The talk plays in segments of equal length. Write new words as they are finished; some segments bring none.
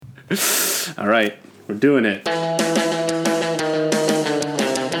All right, we're doing it.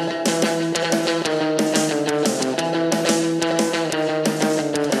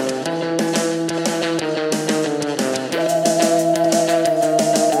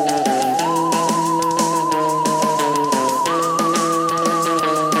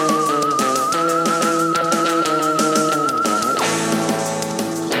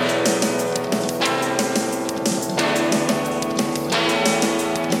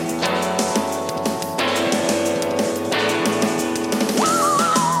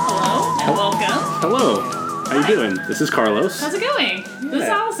 This is Carlos. How's it going? This is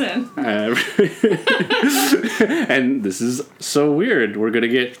Allison. And this is so weird. We're going to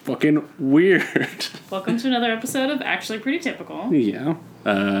get fucking weird. Welcome to another episode of Actually Pretty Typical. Yeah.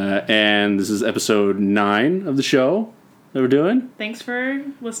 And this is episode 9 of the show that we're doing. Thanks for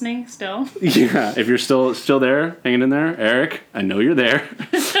listening still. Yeah. If you're still there, hanging in there, Eric, I know you're there.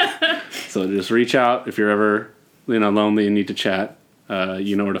 So just reach out if you're ever lonely and need to chat.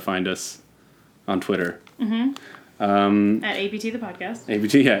 You know where to find us on Twitter. Mm-hmm. At APT the podcast.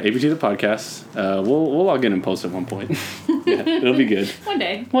 APT the podcast. We'll log in and post at one point. Yeah, it'll be good.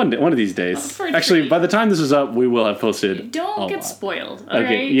 One of these days. Actually, by the time this is up, we will have posted. Don't get spoiled. All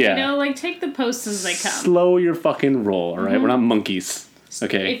right? Yeah. Take the posts as they come. Slow your fucking roll. All right, We're not monkeys.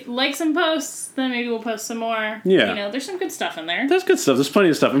 Okay. If like some posts, then maybe we'll post some more. Yeah. There's some good stuff in there. There's good stuff. There's plenty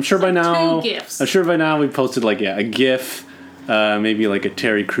of stuff. I'm sure by now. 2 GIFs. I'm sure by now we posted a GIF, maybe like a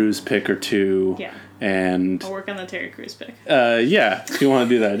Terry Crews pic or 2. Yeah. And I'll work on the Terry Crews pic. Yeah, if you want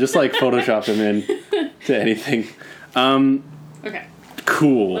to do that, just Photoshop them in to anything. Okay.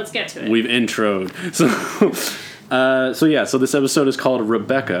 Cool. Let's get to it. We've introed. So this episode is called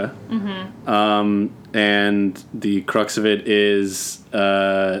Rebecca. Mm-hmm. And the crux of it is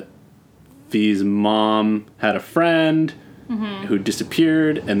Fee's mom had a friend who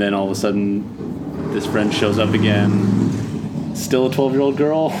disappeared, and then all of a sudden this friend shows up again. Still a 12-year-old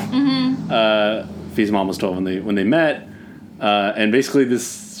girl. Mm-hmm. Fee's mom was 12 when they met, and basically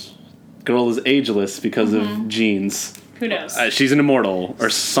this girl is ageless because of genes. Who knows? She's an immortal or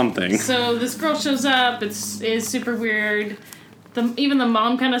something. So this girl shows up. Is super weird. Even the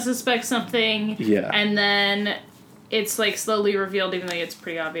mom kind of suspects something. Yeah. And then it's slowly revealed, even though it's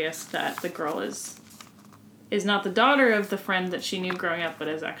pretty obvious, that the girl is not the daughter of the friend that she knew growing up, but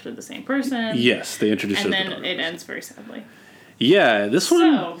is actually the same person. Yes, they introduced her. And then it ends very sadly. Yeah, this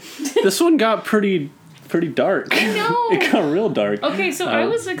one got pretty dark. I know. It got real dark. Okay, so I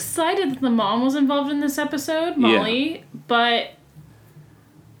was excited that the mom was involved in this episode, Molly, but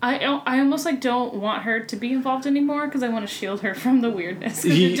I almost don't want her to be involved anymore because I want to shield her from the weirdness.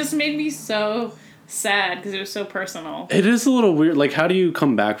 It just made me so sad because it was so personal. It is a little weird. How do you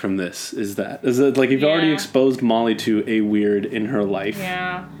come back from this? Is it you've already exposed Molly to a weird in her life?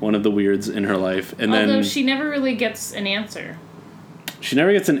 Yeah. One of the weirds in her life, and although she never really gets an answer. She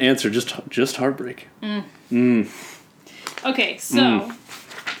never gets an answer, just heartbreak. Okay, so,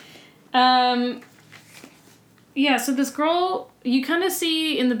 yeah, so this girl, you kind of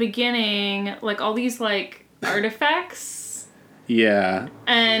see in the beginning, all these, artifacts. Yeah.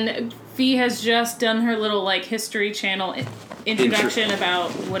 And Fee has just done her little, History Channel introduction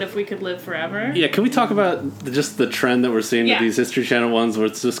about what if we could live forever. Yeah, can we talk about just the trend that we're seeing with these History Channel ones where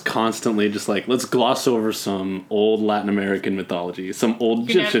it's just constantly just let's gloss over some old Latin American mythology, some old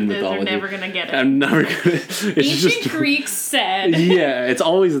Egyptian mythology. You're never going to get it. I'm never going to. Ancient Greeks said. Yeah, it's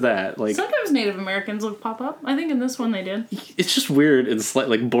always that. Sometimes Native Americans will pop up. I think in this one they did. It's just weird and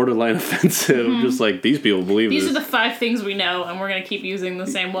slightly borderline offensive. Mm-hmm. Just these people believe these are the 5 things we know, and we're going to keep using the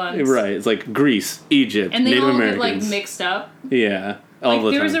same ones. Right. It's Greece, Egypt, and they Native all Americans. Get mixed up. Yeah. All the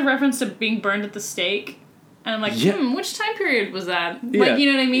time. There was a reference to being burned at the stake. And I'm which time period was that? Yeah.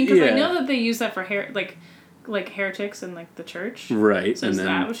 You know what I mean? Because I know that they use that for heretics in the church. Right. So is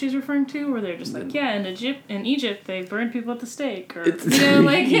that what she's referring to? Where they're just in Egypt they burned people at the stake, or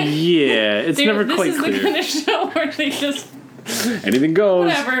yeah, it's never quite clear. This is the kind of show where they just anything goes.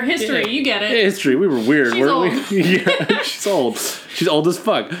 Whatever, history, you get it. History, we were weird, she's weren't old. we? Yeah, she's old. She's old as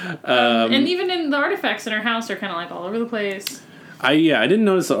fuck. And even in the artifacts in her house are kind of all over the place. I didn't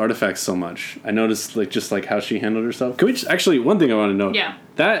notice the artifacts so much. I noticed just how she handled herself. Can we actually, one thing I want to know. Yeah.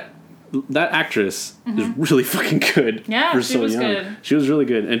 That actress is really fucking good. Yeah, for she so was young. good. She was really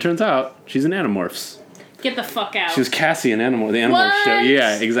good. And it turns out she's an Animorphs. Get the fuck out. She was Cassie in the Animorphs show.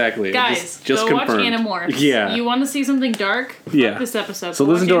 Yeah, exactly. Guys, just go confirmed. watch Animorphs. Yeah. You want to see something dark? Yeah. This episode. So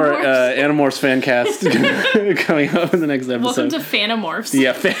listen to our Animorphs fan cast coming up in the next episode. Welcome to Phanamorphs.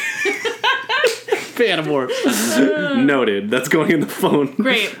 Yeah, Phanamorphs. Noted. That's going in the phone.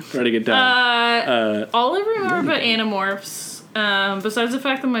 Great. Writing it down. All I remember about Animorphs besides the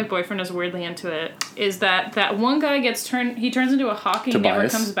fact that my boyfriend is weirdly into it, is that one guy he turns into a hawk and he never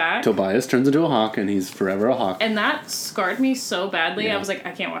comes back. Tobias turns into a hawk and he's forever a hawk. And that scarred me so badly. Yeah. I was like,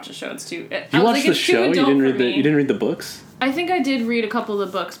 I can't watch the show. It's too. You watched the show? You didn't read the books? I think I did read a couple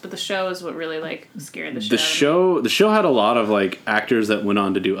of the books, but the show is what really like scared the shit. The show had a lot of like actors that went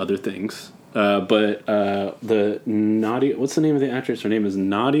on to do other things. But the Nadia, what's the name of the actress? Her name is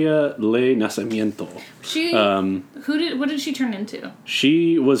Nadia Le Nacimiento. What did she turn into?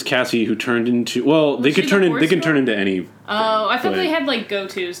 She was Cassie, who turned into. Well, they can turn into any. Oh, I thought they had like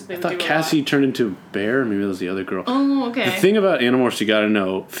go-tos. That they would do Cassie turned into a bear. Maybe that was the other girl. Oh, okay. The thing about Animorphs you gotta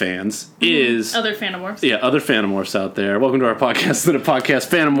know, fans, is other Phantomorphs. Yeah, other Phantomorphs out there. Welcome to our podcast, the podcast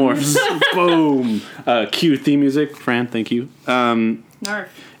Phantomorphs. Boom. Cue theme music, Fran. Thank you. Narf.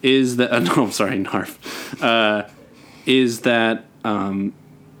 Is that no? I'm sorry, Narf. Is that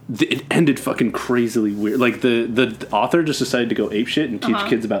it ended fucking crazily weird. Like the author just decided to go apeshit and teach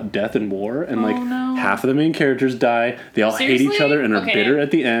kids about death and war, and half of the main characters die. They all hate each other and are bitter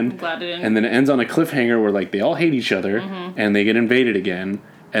at the end. I'm glad it didn't. And then it ends on a cliffhanger where like they all hate each other and they get invaded again,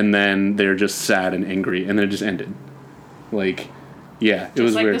 and then they're just sad and angry, and then it just ended. Like. Yeah, it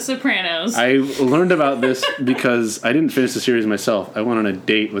was like weird. The Sopranos. I learned about this because I didn't finish the series myself. I went on a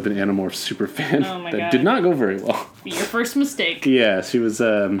date with an Animorphs super fan that did not go very well. Your first mistake. Yeah, she was...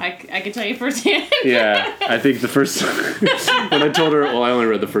 I can tell you firsthand. Yeah, I think the first... when I told her, well, I only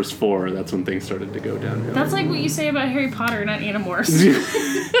read the first 4, that's when things started to go downhill. That's like what you say about Harry Potter, not Animorphs.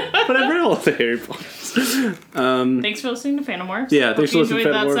 But I've read all of the Harry Potters. Thanks for listening to Phantomorphs. Yeah, thanks for listening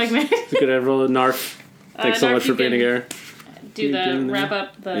to Phantomorphs. That segment. It's good to have roll Narf. Thanks so much for being here. Wrap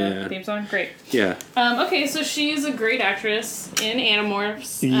up the theme song? Great. Yeah. Okay, so she's a great actress in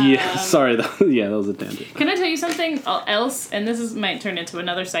Animorphs. Yeah, sorry. That was a tangent. Can I tell you something else? And this might turn into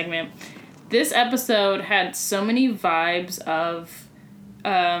another segment. This episode had so many vibes of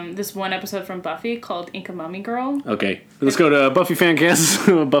this one episode from Buffy called Inca Mummy Girl. Okay, let's go to Buffy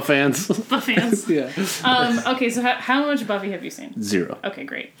Fancast. Buff fans. Buff fans. Yeah. Okay, so how much Buffy have you seen? 0. Okay,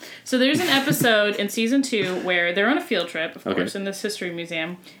 great. So there's an episode in season 2 where they're on a field trip, of course, in this history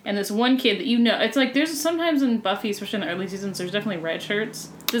museum, and this one kid that it's like there's sometimes in Buffy, especially in the early seasons, there's definitely red shirts.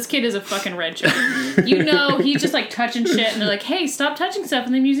 This kid is a fucking red shirt. He's just like touching shit, and they're like, hey, stop touching stuff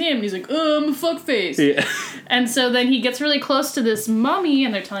in the museum. And he's like, I'm a fuckface. Yeah. And so then he gets really close to this mummy,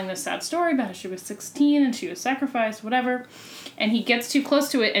 and they're telling this sad story about how she was 16 and she was sacrificed, whatever. And he gets too close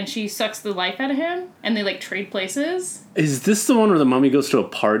to it, and she sucks the life out of him, and they like trade places. Is this the one where the mummy goes to a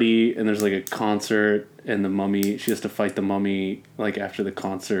party, and there's like a concert, and she has to fight the mummy like after the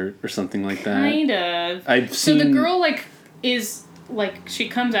concert or something like that? Kind of. So the girl is... she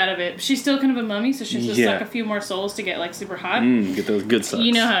comes out of it. She's still kind of a mummy, so she has to suck a few more souls to get, super hot. Get those good sucks.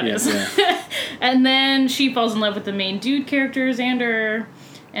 You know how it is. Yeah. And then she falls in love with the main dude character, Xander.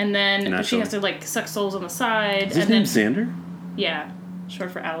 And then she has to, suck souls on the side. Is his name Xander? Yeah.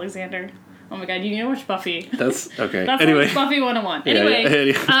 Short for Alexander. Oh my god, you need to watch Buffy. That's okay. That's anyway. Buffy 101.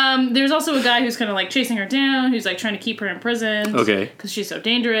 Anyway, there's also a guy who's kind of chasing her down, who's trying to keep her imprisoned. Okay. Because she's so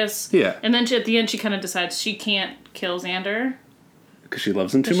dangerous. Yeah. And then at the end, she kind of decides she can't kill Xander. Because she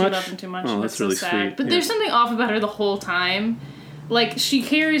loves him too much? She loves him too much. Oh, that's really sweet. But there's something off about her the whole time. She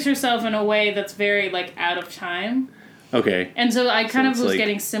carries herself in a way that's very, out of time. Okay. And so I kind of was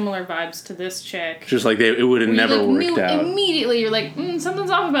getting similar vibes to this chick. Just it would have never worked out. Immediately, you're like, something's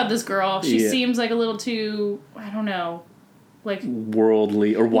off about this girl. She seems a little too, I don't know,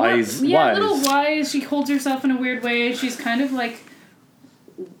 worldly or wise. Yeah, a little wise. She holds herself in a weird way. She's kind of,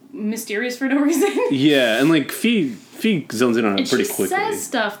 mysterious for no reason. Yeah, and, Fee zones in on it pretty quickly. She says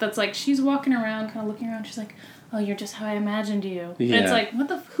stuff that's she's walking around, kind of looking around. She's like, oh, you're just how I imagined you. Yeah. And it's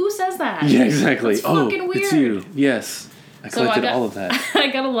what who says that? Yeah, exactly. It's fucking weird. It's you. Yes. I collected all of that. I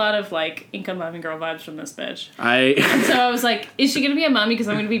got a lot of, Inca Mummy Girl vibes from this bitch. And so I was like, is she going to be a mummy? Because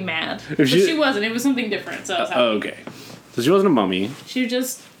I'm going to be mad. But she wasn't. It was something different, so I was happy. Okay. So she wasn't a mummy. She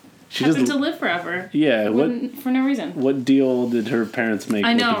just... happened to live forever. Yeah, for no reason. What deal did her parents make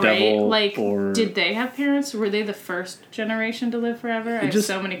with the devil? Right? Did they have parents? Were they the first generation to live forever? I have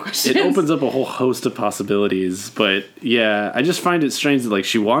so many questions. It opens up a whole host of possibilities, but yeah, I just find it strange that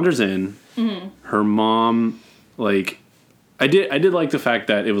she wanders in. Mm-hmm. Her mom, I did like the fact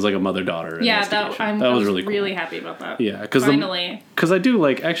that it was a mother-daughter. Yeah, that was really cool. Really happy about that. Yeah, because I do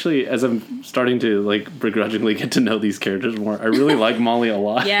actually, as I'm starting to begrudgingly get to know these characters more, I really like Molly a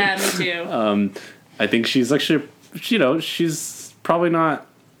lot. Yeah, me too. I think she's actually, she's probably not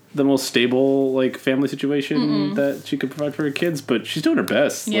the most stable like family situation that she could provide for her kids, but she's doing her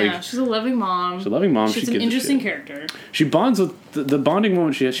best. Yeah, like, she's a loving mom. She's a loving mom. She's an interesting character. She bonds with the bonding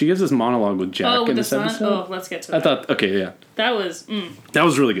moment. She gives this monologue with Jack in this episode. Oh, let's get to that. I thought, okay, yeah, that was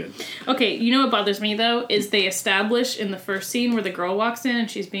really good. Okay, you know what bothers me though is they establish in the first scene where the girl walks in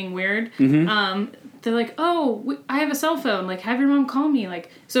and she's being weird. They're like, oh, I have a cell phone. Like, have your mom call me.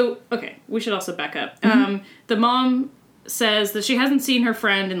 Like, so okay, we should also back up. The mom says that she hasn't seen her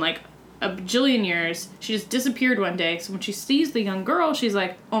friend in like a bajillion years. She just disappeared one day. So when she sees the young girl, she's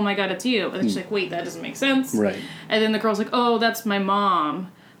like, oh my god, it's you. And then she's like, wait, that doesn't make sense. Right. And then the girl's like, oh, that's my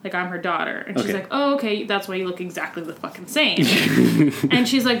mom. Like, I'm her daughter. And she's like, oh, okay, that's why you look exactly the fucking same. And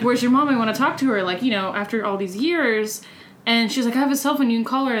she's like, where's your mom? I want to talk to her. Like, you know, after all these years. And she's like, I have a cell phone, you can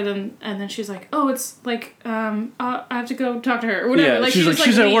call her. And then she's like, oh, it's like, I have to go talk to her. Or whatever. Yeah, like, she's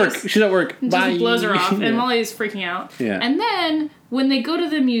at work. She's at work. And Bye. just blows her off. And Molly's freaking out. Yeah. And then when they go to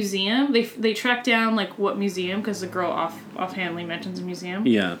the museum, they track down, like, what museum, because the girl offhandedly mentions a museum.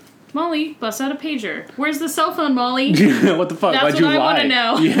 Yeah. Molly busts out a pager. Where's the cell phone, Molly? What the fuck? That's Why'd you what I lie? want to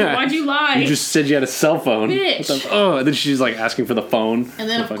know. Yeah. Why'd you lie? You just said you had a cell phone. Bitch. And then she's like asking for the phone. And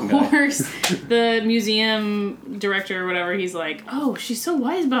then, of course, the museum director or whatever, he's like, oh, she's so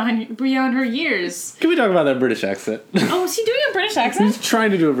wise beyond her years. Can we talk about that British accent? Oh, is he doing a British accent? He's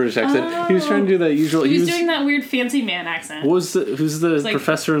trying to do a British accent. He was trying to do that usual... He was doing that weird fancy man accent. Who's the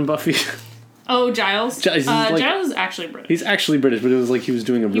professor in Buffy? Oh, Giles. Giles is actually British. He's actually British, but it was like he was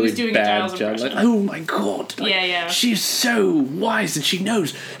doing a really bad job. Like, oh my god! Like, yeah. She's so wise and she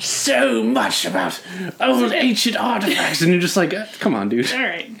knows so much about old ancient artifacts, and you're just like, come on, dude. All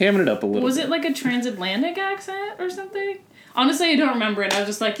right, hamming it up a little. Was it like a transatlantic accent or something? Honestly, I don't remember it. I was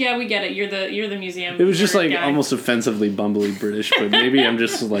just like, yeah, we get it. You're the museum. It was just like guy. Almost offensively bumbly British, but maybe I'm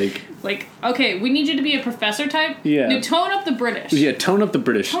just like... Like, okay, we need you to be a professor type. Yeah. No, tone up the British. Yeah, tone up the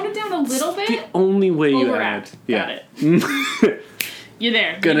British. Tone it down a little bit. The only way you Overact. add. Yeah. Got it. You're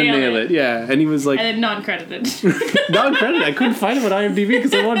there. Gonna nail it. Yeah. And he was like... And then non-credited. Non-credited. I couldn't find him on IMDb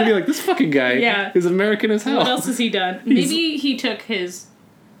because I wanted to be like, this fucking guy is American as hell. What else has he done? Maybe he took his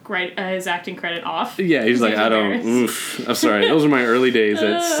acting credit off. Yeah, he's like, I don't... Oof. I'm sorry. Those are my early days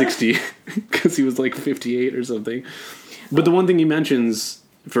at 60 because he was like 58 or something. But the one thing he mentions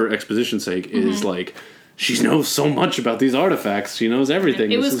for exposition's sake is like... She knows so much about these artifacts. She knows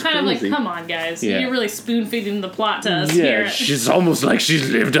everything. It was kind of like, come on, guys. Yeah. You're really spoon-feeding the plot to us yeah, here. She's almost like she's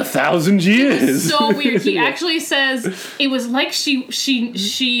lived 1,000 years. So weird. He actually says it was like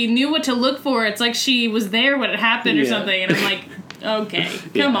she knew what to look for. It's like she was there when it happened or something. And I'm like, okay,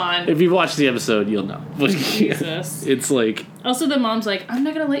 come on. If you've watched the episode, you'll know. Jesus. It's like... Also, the mom's like, I'm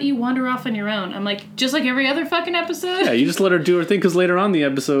not going to let you wander off on your own. I'm like, just like every other fucking episode? Yeah, you just let her do her thing, because later on in the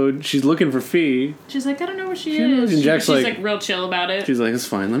episode, she's looking for Fee. She's like, I don't know where she is. And Jack's she's like real chill about it. She's like, it's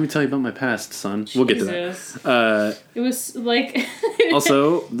fine. Let me tell you about my past, son. We'll get to that. It was like...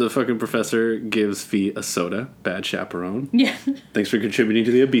 Also, the fucking professor gives Fee a soda. Bad chaperone. Yeah. Thanks for contributing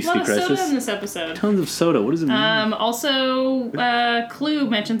to the obesity crisis. A lot of crisis. soda in this episode. Tons of soda. What does it mean? Also, Clue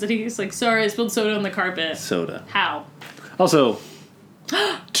mentions that he's like, sorry, I spilled soda on the carpet. Soda. How? Also...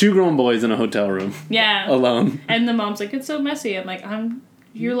 2 grown boys in a hotel room. Yeah. Alone. And the mom's like, it's so messy. I'm like,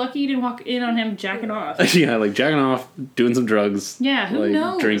 you're lucky you didn't walk in on him jacking off. Yeah, like jacking off, doing some drugs. Yeah, who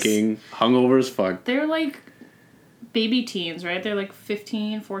knows? Drinking, hungover as fuck. They're like baby teens, right? They're like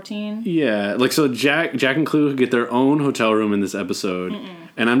 15, 14. Yeah, like so Jack and Clue get their own hotel room in this episode.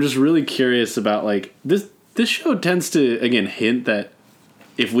 And I'm just really curious about like this show tends to again hint that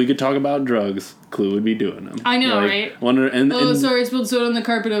if we could talk about drugs, Clue would be doing them. I know, like, right? Sorry, I spilled soda on the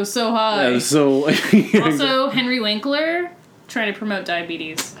carpet. It was so hot. Also, Henry Winkler trying to promote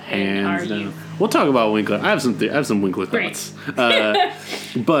diabetes. Hands down. We'll talk about Winkler. I have some Winkler thoughts.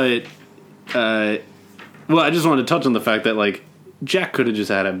 But well, I just wanted to touch on the fact that like Jack could have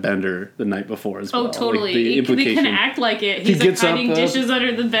just had a bender the night before as well. Oh, totally. Like, the implication. They can act like it. He's like hiding dishes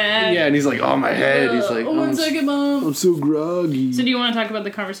under the bed. Yeah, and he's like, oh, my head. He's like, one second, Mom. I'm so groggy. So do you want to talk about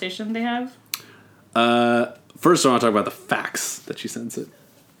the conversation they have? First I want to talk about the fax that she sends it.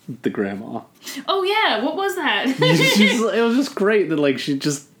 The grandma. Oh, yeah. What was that? It was just great that, like,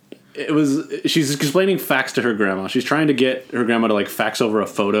 she's explaining fax to her grandma. She's trying to get her grandma to like fax over a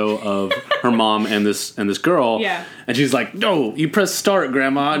photo of her mom and this girl. Yeah. And she's like, "No, you press start,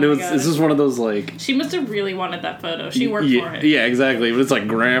 grandma." And this is one of those like she must have really wanted that photo. She worked for it. Yeah, exactly. But it's like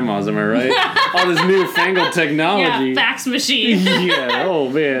grandma's, am I right? All this newfangled technology. Yeah, fax machine. Yeah. Oh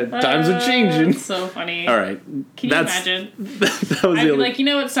man, times are changing. That's so funny. All right. Can you imagine? That was I'd be like, you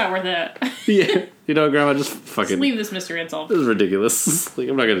know, it's not worth it. Yeah. You know, grandma, just fucking... Just leave this mystery unsolved. This is ridiculous. Like,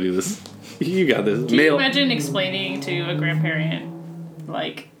 I'm not gonna do this. You got this. Can you imagine explaining to a grandparent,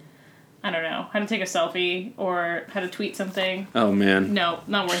 like, I don't know, how to take a selfie or how to tweet something. Oh, man. No,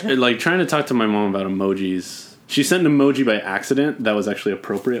 not worth it. Like, trying to talk to my mom about emojis. She sent an emoji by accident that was actually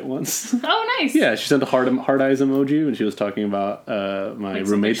appropriate once. Oh, nice. Yeah, she sent a hard eyes emoji when she was talking about my Like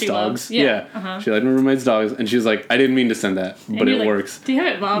roommate's dogs. Loves. Yeah. Uh-huh. She liked my roommate's dogs, and she was like, I didn't mean to send that, but it works. Damn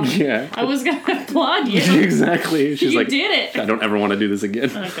it, Mom. Yeah. I was going to applaud you. Exactly. She's you like, did it. I don't ever want to do this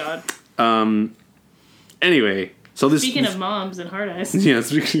again. Oh, God. Anyway, so this... Speaking of moms and hard eyes. Yeah,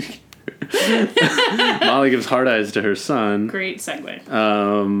 Molly gives hard eyes to her son. Great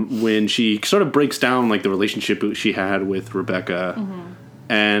segue. When she sort of breaks down like the relationship she had with Rebecca,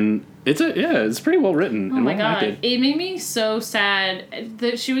 and it's pretty well written. Oh and my well God, acted. it made me so sad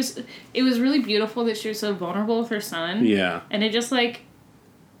that she was. It was really beautiful that she was so vulnerable with her son. Yeah, and it just like,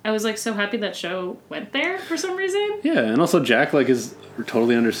 I was like so happy that show went there for some reason. Yeah, and also Jack like is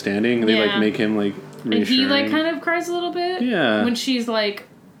totally understanding. They like make him like reassuring. And he like kind of cries a little bit. Yeah, when she's like.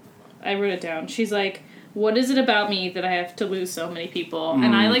 I wrote it down. She's like, what is it about me that I have to lose so many people?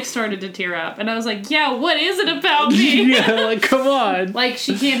 And I, like, started to tear up. And I was like, yeah, what is it about me? Yeah, like, come on. Like,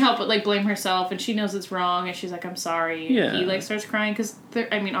 she can't help but, like, blame herself. And she knows it's wrong. And she's like, I'm sorry. Yeah. And he, like, starts crying because,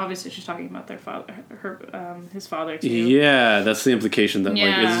 I mean, obviously she's talking about their father, his father, too. Yeah, that's the implication that,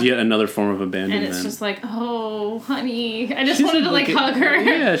 like, it's yet another form of abandonment. And it's just like, oh, honey. I just wanted to, like, hug her.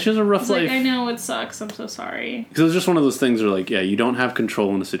 Yeah, she has a rough life. Like, I know, it sucks. I'm so sorry. Because it's just one of those things where, like, yeah, you don't have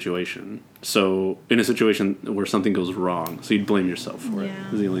control in a situation. So, in a situation where something goes wrong, so you'd blame yourself for it,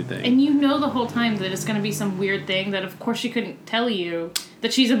 is the only thing. And you know the whole time that it's going to be some weird thing that, of course, she couldn't tell you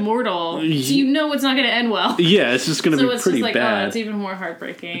that she's immortal. So you know it's not going to end well. Yeah, it's just going to be pretty like, bad. Oh, it's even more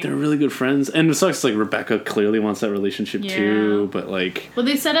heartbreaking. They're really good friends. And it sucks, like, Rebecca clearly wants that relationship too, but, like... Well,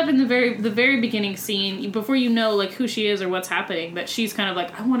 they set up in the very beginning scene, before you know, like, who she is or what's happening, that she's kind of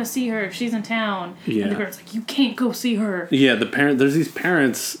like, I want to see her. She's in town. Yeah. And the girl's like, you can't go see her. Yeah, there's these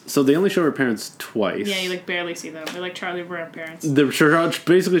parents, so they only show her parents twice. Yeah, you, like, barely see them. They're like Charlie Brown parents. They're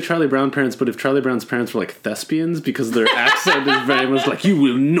basically Charlie Brown parents, but if Charlie Brown's parents were, like, thespians, because their accent is very much like, you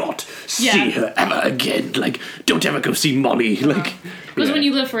will not see her ever again. Like, don't ever go see Molly. Like, because when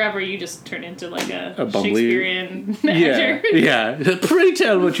you live forever, you just turn into, like, a bumbly Shakespearean actor. Yeah. Pray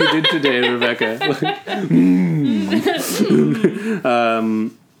tell what you did today, Rebecca.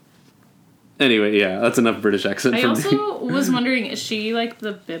 Anyway, yeah, that's enough British accent for me. I also was wondering, is she, like,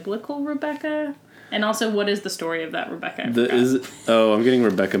 the biblical Rebecca? And also, what is the story of that Rebecca? I'm getting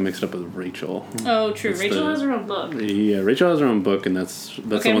Rebecca mixed up with Rachel. Oh, true. Rachel has her own book. Yeah, Rachel has her own book, and that's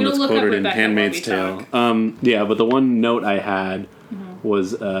the one that's quoted in Handmaid's Tale. Yeah, but the one note I had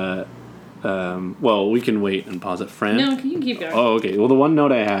was, well, we can wait and pause it. Fran? No, you can keep going. Oh, okay. Well, the one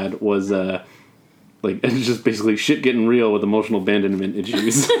note I had was, like, it's just basically shit getting real with emotional abandonment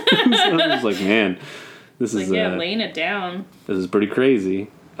issues. So I was like, man, this is... laying it down. This is pretty crazy.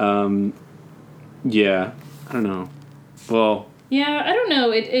 Yeah, I don't know. Well... Yeah, I don't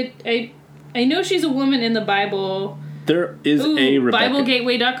know. I know she's a woman in the Bible. There is a Rebecca.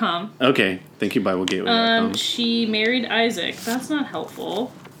 BibleGateway.com. Okay, thank you, BibleGateway.com. She married Isaac. That's not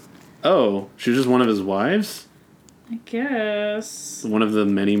helpful. Oh, she was just one of his wives? I guess. One of the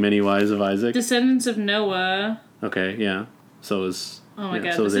many, many wives of Isaac? Descendants of Noah. Okay, yeah. So is... Oh my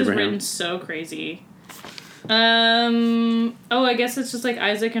god, so this is written so crazy. I guess it's just like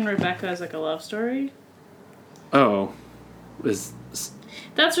Isaac and Rebecca as like a love story. Oh.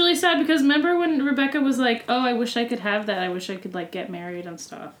 That's really sad because remember when Rebecca was like, oh, I wish I could have that. I wish I could like get married and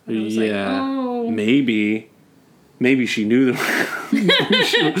stuff. And I was like, oh. Maybe she knew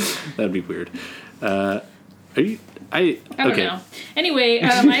that'd be weird. I don't know. Anyway,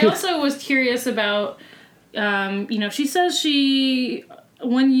 I also was curious about, she says she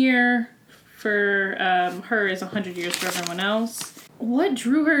 1 year for her is 100 years for everyone else. What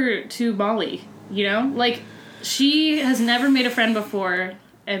drew her to Molly? You know, like she has never made a friend before,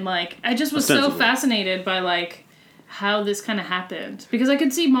 and like I just was so fascinated by like how this kind of happened because I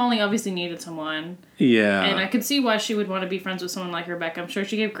could see Molly obviously needed someone. Yeah. And I could see why she would want to be friends with someone like Rebecca. I'm sure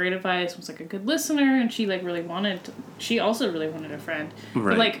she gave great advice, was like a good listener, and she like she also really wanted a friend.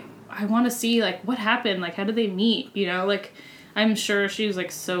 Right. But like I want to see like what happened, like how did they meet, you know? Like I'm sure she was like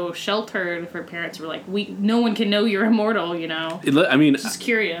so sheltered. Her parents were like, no one can know you're immortal, you know? I mean, just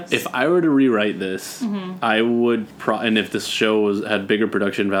curious. If I were to rewrite this, I would and if this show had bigger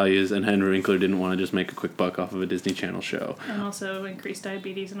production values and Henry Winkler didn't want to just make a quick buck off of a Disney Channel show. And also increase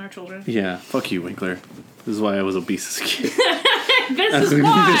diabetes in our children. Yeah, fuck you, Winkler. This is why I was obese as a kid. This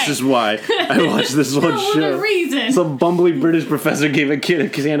is why I watched this one show. The reason. Some bumbly British professor gave a kid a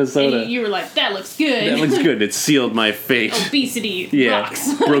can of soda. And you were like, that looks good. That looks good. It sealed my fate. Obesity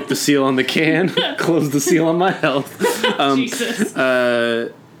rocks. Broke the seal on the can. Closed the seal on my health. Jesus.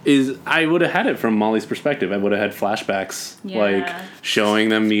 is I would have had it from Molly's perspective. I would have had flashbacks, like showing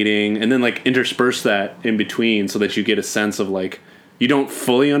them meeting, and then like intersperse that in between so that you get a sense of like you don't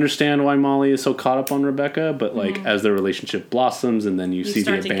fully understand why Molly is so caught up on Rebecca, but like as their relationship blossoms and then you see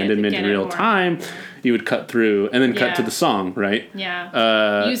the abandonment in real time, you would cut through and then cut to the song, right?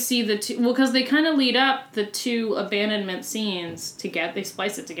 Yeah. You see the two, well, because they kind of lead up the two abandonment scenes they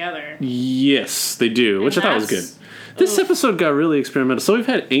splice it together. Yes, they do, and which I thought was good. This episode got really experimental. So we've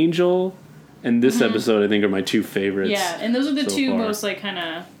had Angel and this episode, I think, are my two favorites. Yeah, and those are the two most like kind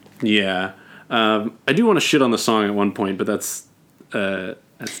of... Yeah. I do want to shit on the song at one point, but that's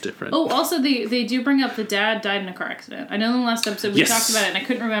different. Oh, also, they do bring up the dad died in a car accident. I know in the last episode we talked about it, and I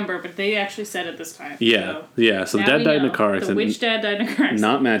couldn't remember, but they actually said it this time. Yeah, so the dad died in a car accident. The witch dad died in a car accident.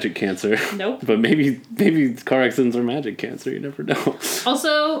 Not magic cancer. Nope. But maybe car accidents are magic cancer. You never know.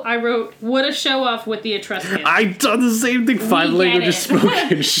 Also, I wrote, what a show off with the Etruscans. I done the same thing. 5 languages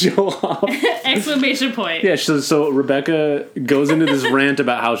spoken. Show off. Exclamation point. Yeah, so Rebecca goes into this rant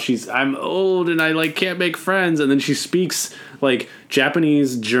about how I'm old and I like can't make friends, and then she speaks like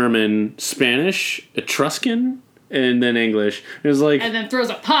Japanese, German, Spanish, Etruscan, and then English. It was like, and then throws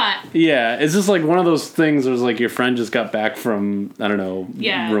a pot. Yeah, it's just like one of those things where it's like your friend just got back from, I don't know,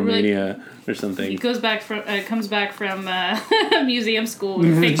 Romania or something. He comes back from museum school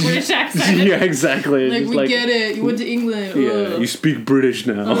with a fake British accent. Yeah, exactly. Like, we get it. You went to England. Yeah, you speak British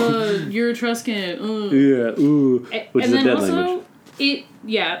now. You're Etruscan. Yeah, ooh. Which is a dead language.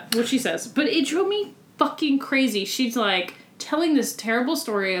 What she says. But it drove me fucking crazy. She's like telling this terrible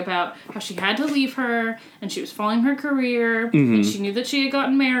story about how she had to leave her and she was following her career and she knew that she had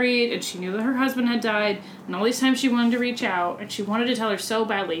gotten married and she knew that her husband had died and all these times she wanted to reach out and she wanted to tell her so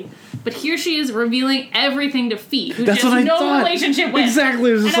badly, but here she is revealing everything to Fee, who has no relationship with.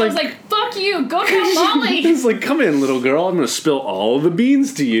 Exactly. I was like, fuck you, go tell Molly. It's like, come in, little girl, I'm gonna spill all the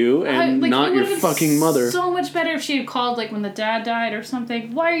beans to you and not your fucking mother. So much better if she had called like when the dad died or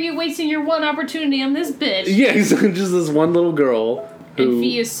something. Why are you wasting your one opportunity on this bitch? Yeah, exactly. Just this one little girl and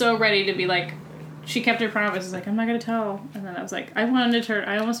Fee is so ready to be like, she kept her promise. It's like, I'm not gonna tell. And then I was like, I wanted her.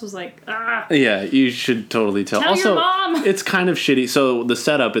 I almost was like, ah. Yeah, you should totally tell. Tell your mom. It's kind of shitty. So the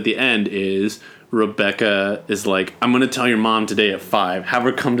setup at the end is Rebecca is like, I'm gonna tell your mom today at 5. Have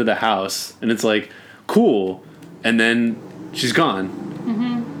her come to the house. And it's like, cool. And then she's gone.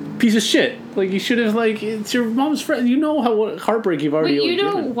 Mm-hmm. Piece of shit. Like, you should have, like, it's your mom's friend. You know what heartbreak you've already you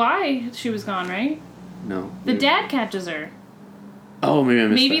know why she was gone, right? No. The dad catches her. Oh, maybe I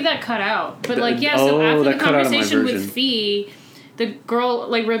missed Maybe that cut out. But, so after the conversation with Fee, the girl,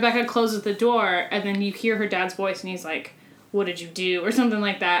 like, Rebecca closes the door, and then you hear her dad's voice, and he's like, what did you do? Or something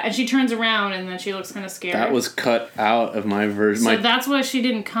like that. And she turns around, and then she looks kind of scared. That was cut out of my version. So that's why she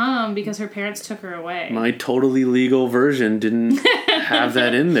didn't come, because her parents took her away. My totally legal version didn't have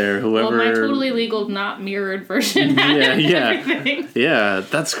that in there. Whoever... Well, my totally legal, not mirrored version had everything. Yeah,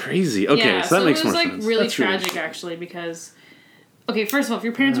 that's crazy. Okay, so that makes more sense. It was, like, really tragic, actually, because... Okay, first of all, if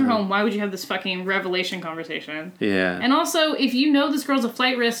your parents were home, why would you have this fucking revelation conversation? Yeah. And also, if you know this girl's a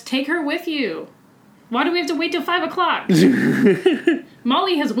flight risk, take her with you. Why do we have to wait till 5 o'clock?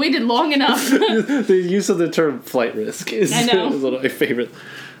 Molly has waited long enough. The use of the term flight risk is one of my favorite.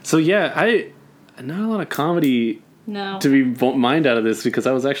 So yeah, not a lot of comedy to be mined out of this because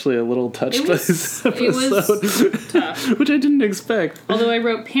I was actually a little touched by this episode. It was tough. Which I didn't expect. Although I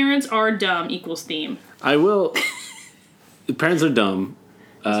wrote, parents are dumb equals theme. I will... Parents are dumb.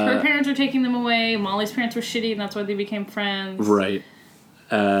 Her parents are taking them away. Molly's parents were shitty, and that's why they became friends. Right.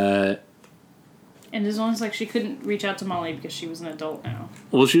 And as long as like she couldn't reach out to Molly because she was an adult now.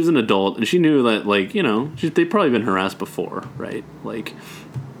 Well, she was an adult, and she knew that, like, you know, they'd probably been harassed before, right? Like,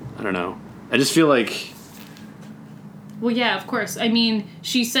 I don't know. I just feel like... Well, yeah, of course. I mean,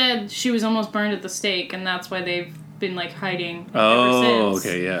 she said she was almost burned at the stake, and that's why they've been, like, hiding ever since.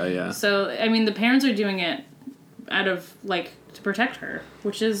 Okay, yeah. So, I mean, the parents are doing it out of, like, to protect her,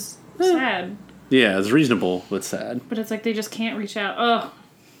 which is sad. Yeah, it's reasonable, but sad. But it's like they just can't reach out. Oh,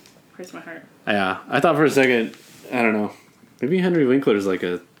 hurts my heart. Yeah, I thought for a second, I don't know, maybe Henry Winkler's like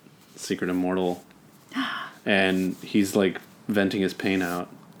a secret immortal, and he's, like, venting his pain out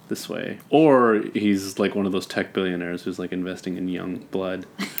this way. Or he's, like, one of those tech billionaires who's, like, investing in young blood.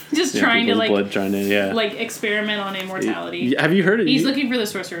 Just trying to, like, like, experiment on immortality. Have you heard it? He's looking for the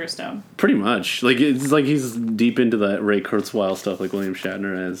Sorcerer's Stone. Pretty much. Like, it's like he's deep into that Ray Kurzweil stuff like William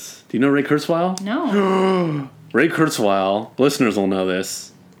Shatner is. Do you know Ray Kurzweil? No. Ray Kurzweil, listeners will know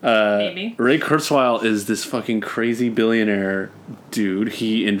this, Maybe. Ray Kurzweil is this fucking crazy billionaire dude.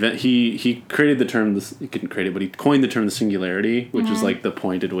 He created the term, he couldn't create it, but he coined the term the singularity, which is like the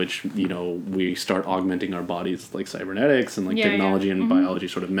point at which, we start augmenting our bodies like cybernetics and like technology and biology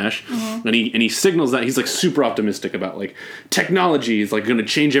sort of mesh. And he signals that he's like super optimistic about like technology is like going to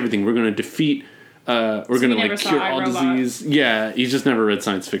change everything. We're going to defeat we're going to like cure all disease. Yeah, he's just never read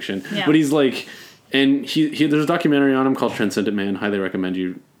science fiction. Yeah. But he's like, and he there's a documentary on him called Transcendent Man. Highly recommend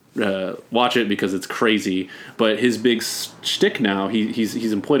you watch it because it's crazy. But his big shtick now,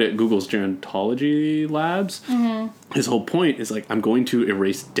 he's employed at Google's gerontology labs. His whole point is like, I'm going to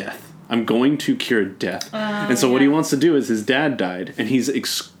erase death. I'm going to cure death. And so what he wants to do is, his dad died, and he's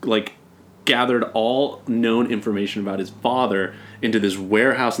gathered all known information about his father into this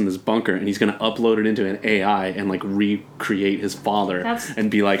warehouse in this bunker, and he's going to upload it into an AI and like recreate his father and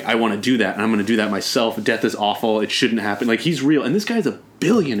be like, I want to do that, and I'm going to do that myself. Death is awful. It shouldn't happen. Like, he's real, and this guy's a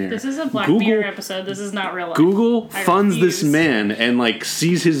billionaire. This is a Black Mirror episode. This is not real life. Google funds this man and like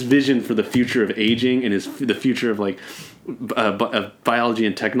sees his vision for the future of aging and the future of like biology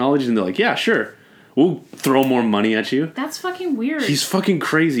and technology, and they're like, yeah, sure. We'll throw more money at you. That's fucking weird. He's fucking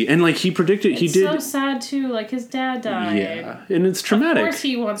crazy. And, like, he predicted... It's so sad, too. Like, his dad died. Yeah. And it's traumatic. Of course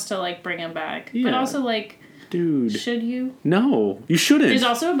he wants to, like, bring him back. Yeah. But also, like... Dude. Should you? No. You shouldn't. There's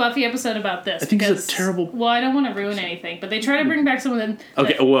also a Buffy episode about this. I think it's a terrible... Well, I don't want to ruin anything. But they try to bring back someone...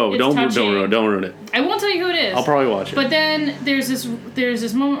 Okay, whoa. Don't ruin it. I won't tell you who it is. I'll probably watch it. But then there's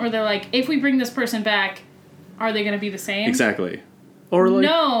this moment where they're like, if we bring this person back, are they going to be the same? Exactly. Or, like...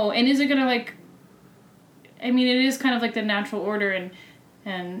 No. And is it going to, like... I mean, it is kind of like the natural order,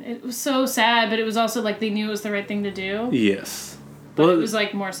 and it was so sad, but it was also like they knew it was the right thing to do. Yes. But it was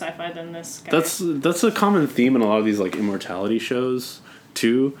like more sci-fi than this guy. That's a common theme in a lot of these like immortality shows,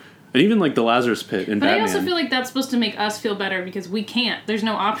 too. And even like the Lazarus Pit in Batman. But I also feel like that's supposed to make us feel better because we can't. There's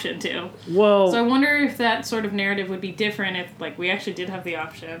no option to. Well... So I wonder if that sort of narrative would be different if like we actually did have the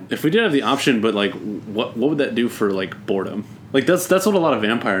option. If we did have the option, but like what would that do for like boredom? Like that's what a lot of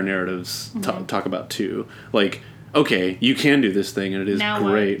vampire narratives talk about too. Like, okay, you can do this thing and it is now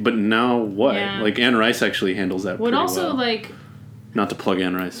great, but now what? Yeah. Like Anne Rice actually handles that pretty well. Like... Not to plug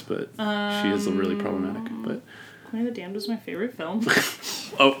Anne Rice, but she is really problematic. But Queen of the Damned was my favorite film.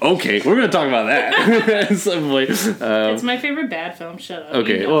 Oh, okay. We're going to talk about that at some point. It's my favorite bad film. Shut up.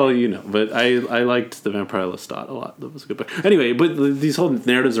 Okay, but I liked The Vampire Lestat a lot. That was a good book. Anyway, but these whole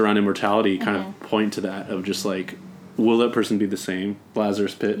narratives around immortality kind of point to that, of just like, will that person be the same?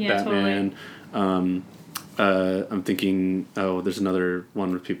 Lazarus Pit, Batman. Totally. I'm thinking, there's another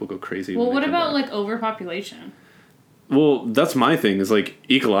one where people go crazy. Well, what about like overpopulation? Well, that's my thing, is like,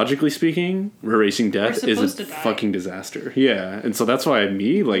 ecologically speaking, erasing death is a fucking disaster. Yeah, and so that's why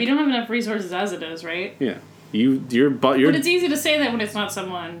we don't have enough resources as it is, right? Yeah. But it's easy to say that when it's not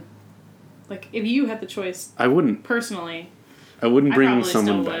someone, like, if you had the choice. I wouldn't. Personally. I wouldn't bring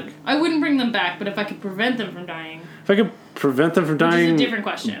someone back. I wouldn't bring them back, but if I could prevent them from dying. If I could prevent them from dying. Which is a different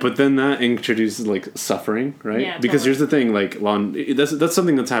question. But then that introduces, like, suffering, right? Yeah, because here's the thing, like, that's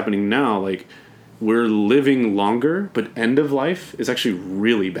something that's happening now, like, we're living longer, but end of life is actually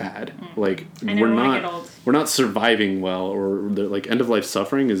really bad. Like, we're not surviving well, or like end of life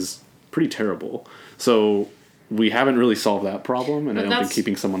suffering is pretty terrible. So we haven't really solved that problem, and I don't think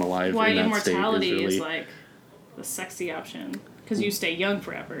keeping someone alive in that state is really... Why immortality is like the sexy option. Because you stay young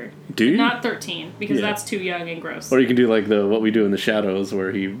forever. Do you? Not 13, because that's too young and gross. Or you can do like What We Do in the Shadows,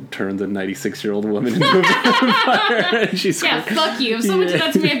 where he turns a 96-year-old woman into a vampire. And she's fuck you. If someone did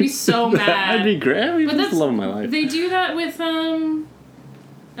that to me, I'd be so mad. That'd be great. I mean, that's the love of my life. They do that with, Anne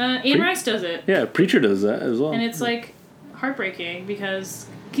Rice does it. Yeah, Preacher does that as well. And it's like heartbreaking, because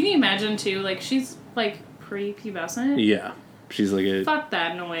can you imagine too, like, she's like pre-pubescent? Yeah. She's like fuck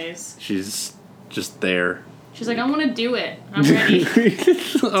that noise. She's just there. She's like, I want to do it. I'm ready.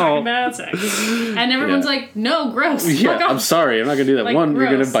 Talking about sex. And everyone's like, no, gross. Yeah, I'm sorry. I'm not going to do that. Like, 1, gross.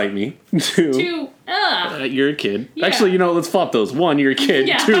 You're going to bite me. 2, you're a kid. Yeah. Actually, let's flop those. 1, you're a kid.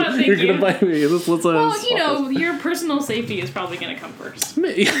 Yeah, 2, you're going to bite me. Well, your personal safety is probably going to come first.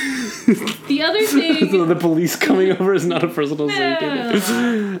 The other thing... So the police coming over is not a personal safety.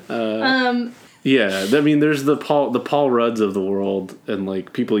 Yeah, I mean, there's the Paul Rudds of the world, and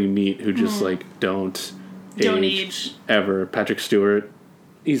like people you meet who just like don't age ever. Patrick Stewart,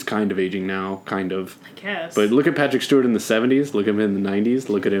 he's kind of aging now, kind of. I guess. But look at Patrick Stewart in the 70s, look at him in the 90s,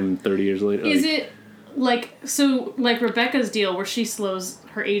 look at him 30 years later. Is it like Rebecca's deal where she slows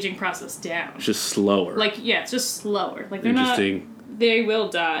her aging process down? It's just slower. Like, yeah, it's just slower. Like, they're not... They will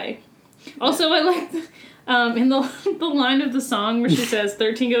die. Also, I In the line of the song where she says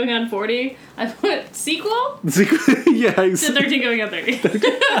 13 going on 40, I put sequel Yeah, to 13 going on 30.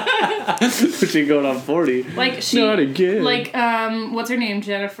 13 going on 40. Like she, not again. Like what's her name?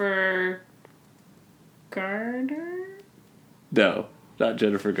 Jennifer Garner? No, not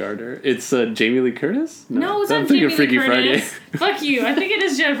Jennifer Garner. It's Jamie Lee Curtis? No, it's I'm not thinking Jamie Freaky Lee Curtis. Fuck you. I think it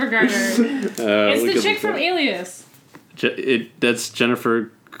is Jennifer Garner. It's the chick from Alias. That's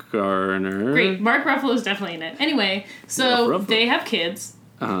Jennifer Garner. Great. Mark Ruffalo's definitely in it. Anyway, so they have kids.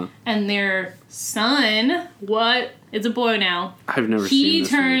 Uh-huh. And their son, it's a boy now. I've never seen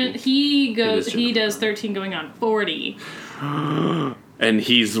this movie. He does 13 going on 40. And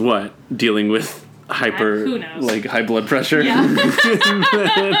he's what? Dealing with who knows? Like high blood pressure? Yeah. He's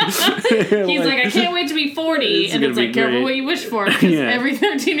like, I can't wait to be 40. And it's like, careful what you wish for. Because every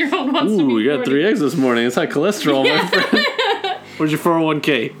 13-year-old wants to be 40. Ooh, we got 3 eggs this morning. It's high cholesterol, my friend. Where's your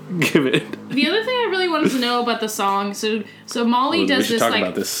 401k? Give it. The other thing I really wanted to know about the song, so Molly does this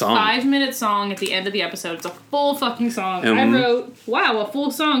like 5-minute song at the end of the episode. It's a full fucking song. I wrote, wow, a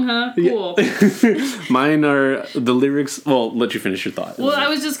full song, huh? Cool. Yeah. Mine are the lyrics. Well, let you finish your thought. Well, I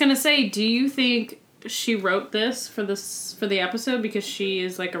was just gonna say, do you think she wrote this for the episode because she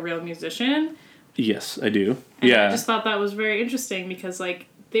is like a real musician? Yes, I do. And I just thought that was very interesting because like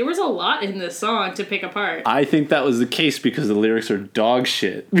there was a lot in this song to pick apart. I think that was the case because the lyrics are dog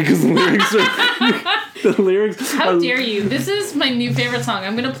shit. Because the lyrics are... the lyrics How dare you? This is my new favorite song.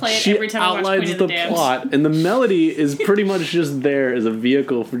 I'm going to play it every time I watch Queen of the Damned. She outlines the plot, and the melody is pretty much just there as a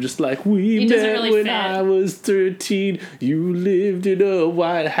vehicle for just like, we met when I was 13, you lived in a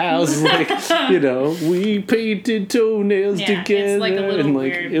White House. Like, we painted toenails together. It's like a little and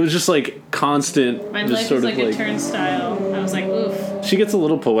like, weird. it was just like constant. My just life sort is of like a turnstile. I was like, oof. She gets a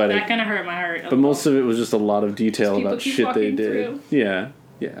little poetic. That kind of hurt my heart. But most of it was just a lot of detail about shit they did. Through. Yeah.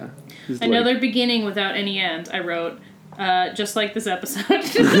 Another beginning without any end, I wrote, just like this episode.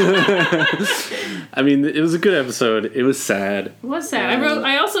 I mean, it was a good episode. It was sad. It was sad.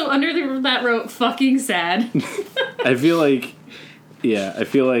 I also, under that wrote, fucking sad. I feel like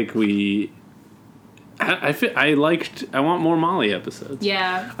we... I want more Molly episodes.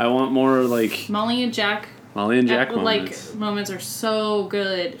 Yeah. I want more, like... Molly and Jack moments. Like, moments are so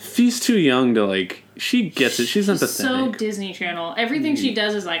good. She's too young to, like... She gets it. She's empathetic. So Disney Channel. Everything she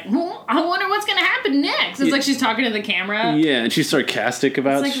does is like, I wonder what's going to happen next. It's like she's talking to the camera. Yeah, and she's sarcastic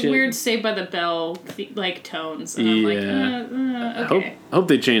about shit. It's like weird Saved by the Bell, like, tones. And I'm like, okay. I hope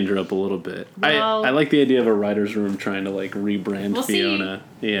they change her up a little bit. Well, I like the idea of a writer's room trying to, like, rebrand Fiona.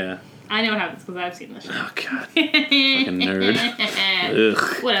 See. Yeah. I know what happens because I've seen this show. Oh, God. Fucking nerd.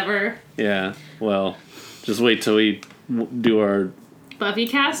 Ugh. Whatever. Yeah. Well, just wait till we do our... Buffy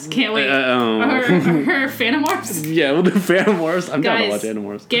cast? Can't wait. Her Phantomorphs? Yeah, we'll do Phantomorphs. I'm down to watch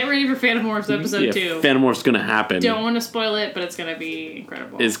Phantomorphs. Get ready for Phantomorphs episode 2. Phantomorphs gonna happen. Don't want to spoil it, but it's gonna be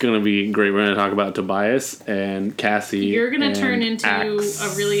incredible. It's gonna be great. We're gonna talk about Tobias and Cassie. You're gonna turn into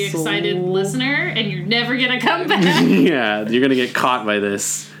a really excited listener, and you're never gonna come back. Yeah, you're gonna get caught by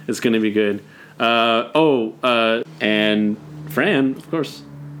this. It's gonna be good. And Fran, of course.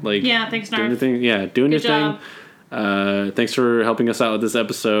 Like, yeah, thanks, Narf. Doing your thing. Thanks for helping us out with this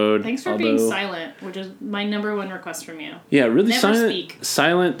episode. Thanks for being silent, which is my number one request from you. Yeah, really Never silent. Speak.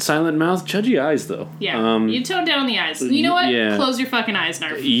 Silent mouth, judgy eyes though. Yeah, you tone down the eyes. You know what? Yeah. Close your fucking eyes,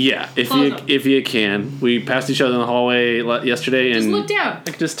 Narf. Yeah, if you can. We passed each other in the hallway yesterday, and just look down.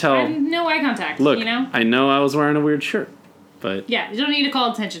 I could just tell. I had no eye contact. Look, you know. I know I was wearing a weird shirt, but yeah, you don't need to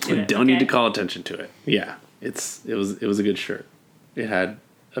call attention to it. Don't need to call attention to it. Yeah, it was a good shirt. It had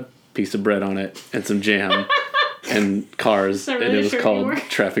a piece of bread on it and some jam. And cars, really and it was called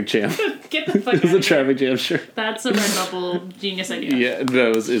Traffic Jam. Get the fuck out of here. It was a Traffic Jam shirt. That's a Redbubble genius idea. Yeah,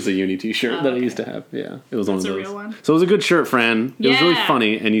 no, it's a Uni t-shirt that I used to have. Yeah, it was one of those. That's a real one. So it was a good shirt, Fran. It was really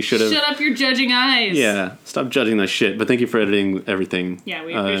funny, and you should have... Shut up your judging eyes. Yeah, stop judging that shit. But thank you for editing everything. Yeah,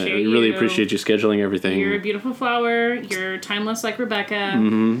 we appreciate you. We really appreciate you scheduling everything. You're a beautiful flower. You're timeless like Rebecca.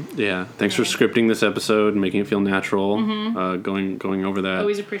 Mm-hmm. Yeah, thanks for scripting this episode and making it feel natural. Mm-hmm. Going over that.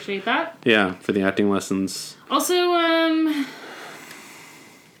 Always appreciate that. Yeah, for the acting lessons. Also,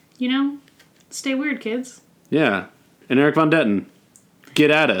 stay weird, kids. Yeah. And Eric Von Detten, get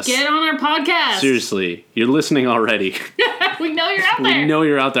at us. Get on our podcast. Seriously, you're listening already. We know you're out there. We know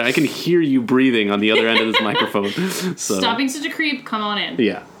you're out there. I can hear you breathing on the other end of this microphone. So. Stop being such a creep. Come on in.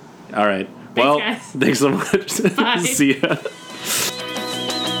 Yeah. All right. Thanks, guys. Thanks so much. Bye. See ya.